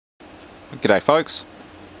G'day folks,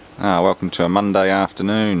 welcome to a Monday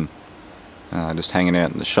afternoon. Just hanging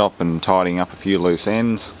out in the shop and tidying up a few loose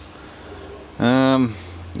ends. Yeah,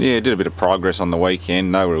 did a bit of progress on the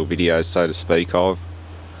weekend, no real videos so to speak of,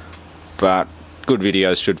 but good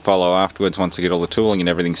videos should follow afterwards once I get all the tooling and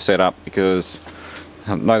everything set up, because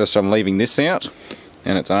I've noticed I'm leaving this out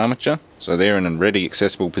and it's armature, so they're in a ready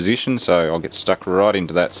accessible position, so I'll get stuck right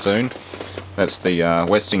into that soon. That's the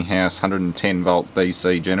Westinghouse 110 volt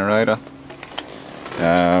DC generator.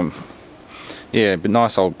 Yeah, but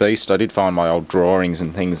nice old beast. I did find my old drawings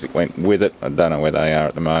and things that went with it. I don't know where they are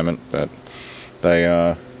at the moment, but they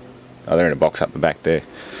are. Oh, they're in a box up the back there.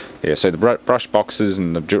 Yeah, so the brush boxes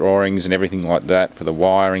and the drawings and everything like that for the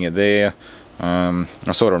wiring are there. I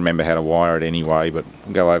sort of remember how to wire it anyway, but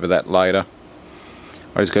I'll go over that later.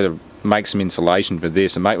 I just got to make some insulation for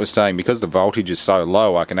this, and mate was saying because the voltage is so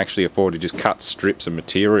low I can actually afford to just cut strips of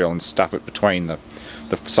material and stuff it between the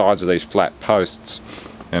sides of these flat posts,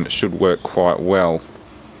 and it should work quite well.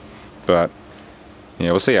 But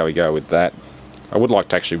yeah, we'll see how we go with that. I would like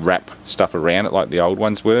to actually wrap stuff around it like the old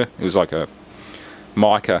ones were. It was like a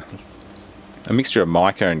mixture of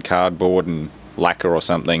mica and cardboard and lacquer or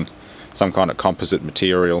something, some kind of composite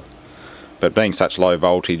material. But being such low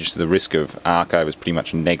voltage, the risk of arc over is pretty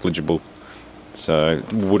much negligible, so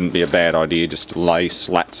it wouldn't be a bad idea just to lay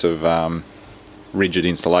slats of rigid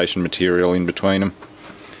insulation material in between them.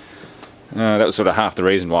 That was sort of half the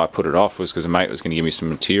reason why I put it off, was because a mate was going to give me some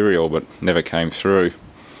material but never came through.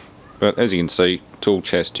 But as you can see, tool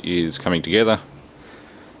chest is coming together.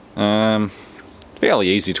 Fairly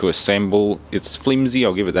easy to assemble. It's flimsy,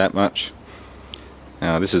 I'll give it that much.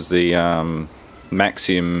 This is the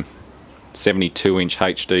Maxim 72-inch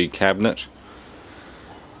HD cabinet.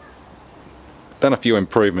 Done a few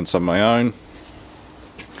improvements on my own.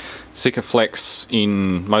 Sikaflex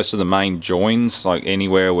in most of the main joins, like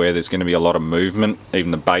anywhere where there's going to be a lot of movement.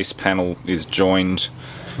 Even the base panel is joined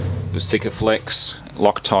with Sikaflex.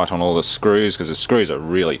 Locktite on all the screws, because the screws are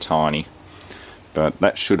really tiny, but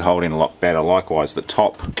that should hold in a lot better. Likewise, the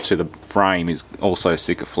top to the frame is also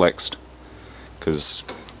Sikaflexed, because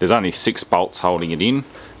there's only 6 bolts holding it in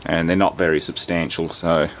and they're not very substantial,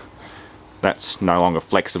 so that's no longer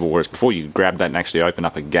flexible, whereas before you grab that and actually open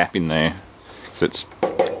up a gap in there. So it's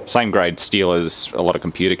same grade steel as a lot of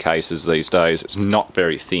computer cases these days. It's not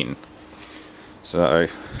very thin, so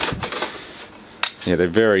yeah, they're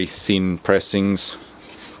very thin pressings,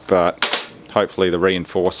 but hopefully the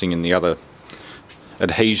reinforcing and the other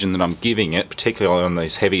adhesion that I'm giving it, particularly on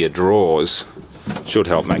these heavier drawers, should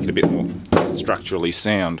help make it a bit more structurally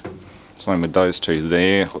sound. Same with those two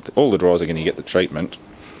there. All the drawers are going to get the treatment.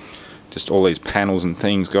 Just all these panels and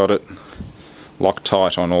things got it.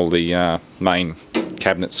 Loctite on all the main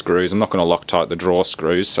cabinet screws. I'm not going to Loctite the drawer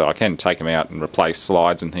screws, so I can take them out and replace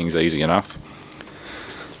slides and things easy enough.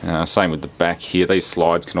 Same with the back here. These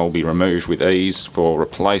slides can all be removed with ease for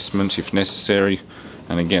replacement if necessary.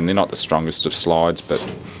 And again, they're not the strongest of slides, but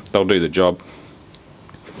they'll do the job.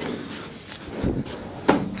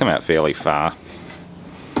 Come out fairly far.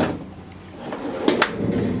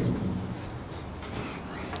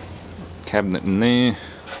 Cabinet in there,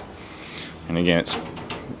 and again it's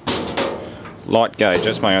light gauge.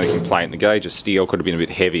 That's my only complaint. The gauge of steel could have been a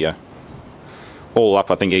bit heavier. All up,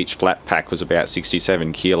 I think each flat pack was about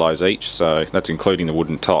 67 kilos each, so that's including the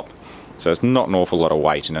wooden top, so it's not an awful lot of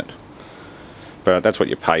weight in it, but that's what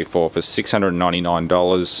you pay for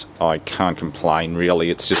 $699. I can't complain really.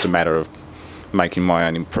 It's just a matter of making my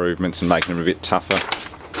own improvements and making them a bit tougher.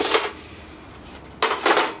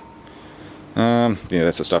 Yeah,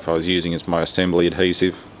 that's the stuff I was using as my assembly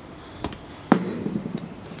adhesive.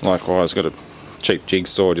 Likewise, got a cheap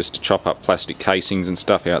jigsaw just to chop up plastic casings and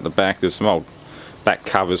stuff out the back. There's some old back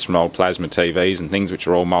covers from old plasma TVs and things which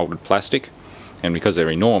are all moulded plastic, and because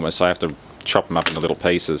they're enormous I have to chop them up into little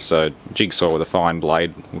pieces, so jigsaw with a fine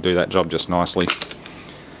blade will do that job just nicely.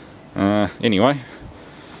 Anyway,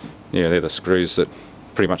 yeah, they're the screws that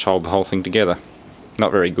pretty much hold the whole thing together.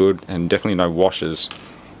 Not very good, and definitely no washers.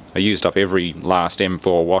 I used up every last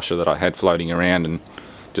M4 washer that I had floating around and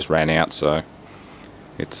just ran out, so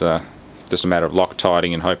it's just a matter of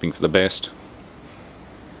Loctiting and hoping for the best.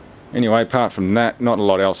 Anyway, apart from that, not a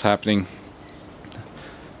lot else happening.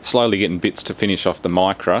 Slowly getting bits to finish off the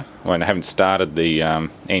Micra. I haven't started the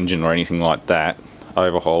engine or anything like that,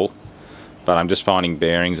 overhaul, but I'm just finding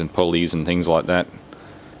bearings and pulleys and things like that.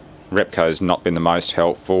 Repco's not been the most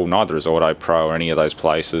helpful, neither is Auto Pro or any of those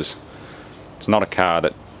places. It's not a car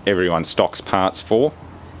that everyone stocks parts for,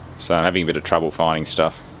 so I'm having a bit of trouble finding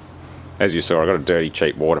stuff. As you saw, I got a dirty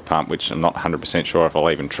cheap water pump which I'm not 100% sure if I'll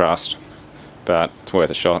even trust, but it's worth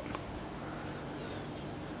a shot.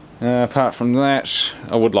 Apart from that,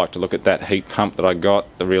 I would like to look at that heat pump that I got,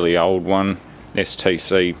 the really old one,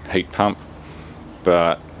 STC heat pump,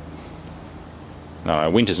 but no,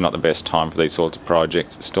 winter's not the best time for these sorts of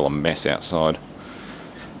projects. It's still a mess outside.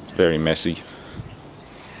 It's very messy.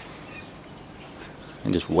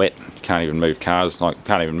 And just wet. You can't even move cars, like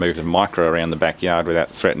can't even move the micro around the backyard without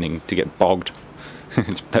threatening to get bogged.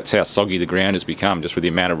 That's how soggy the ground has become, just with the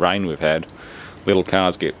amount of rain we've had. Little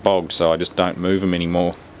cars get bogged, so I just don't move them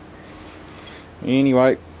anymore.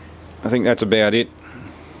 Anyway, I think that's about it.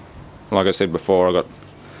 Like I said before, I've got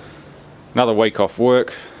another week off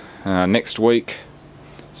work next week,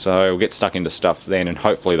 so we'll get stuck into stuff then, and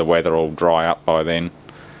hopefully the weather will dry up by then.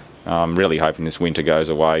 I'm really hoping this winter goes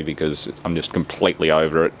away because I'm just completely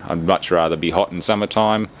over it. I'd much rather be hot in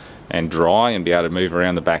summertime and dry and be able to move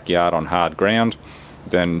around the backyard on hard ground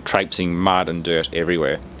than traipsing mud and dirt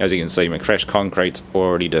everywhere. As you can see, my fresh concrete's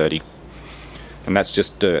already dirty. And that's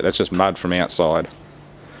just dirt, that's just mud from outside.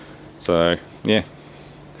 So, yeah.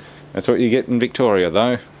 That's what you get in Victoria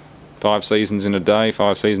though. 5 seasons in a day,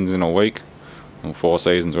 5 seasons in a week. Or 4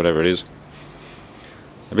 seasons, whatever it is.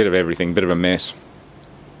 A bit of everything, bit of a mess.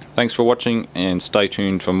 Thanks for watching, and stay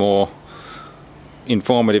tuned for more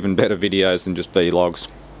informative and better videos than just vlogs.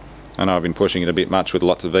 I know I've been pushing it a bit much with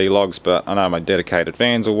lots of vlogs, but I know my dedicated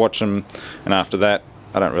fans will watch them, and after that,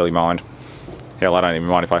 I don't really mind. Hell, I don't even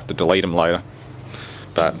mind if I have to delete them later.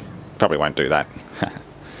 But probably won't do that.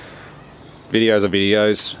 Videos are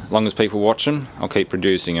videos. As long as people watch them, I'll keep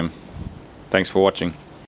producing them. Thanks for watching.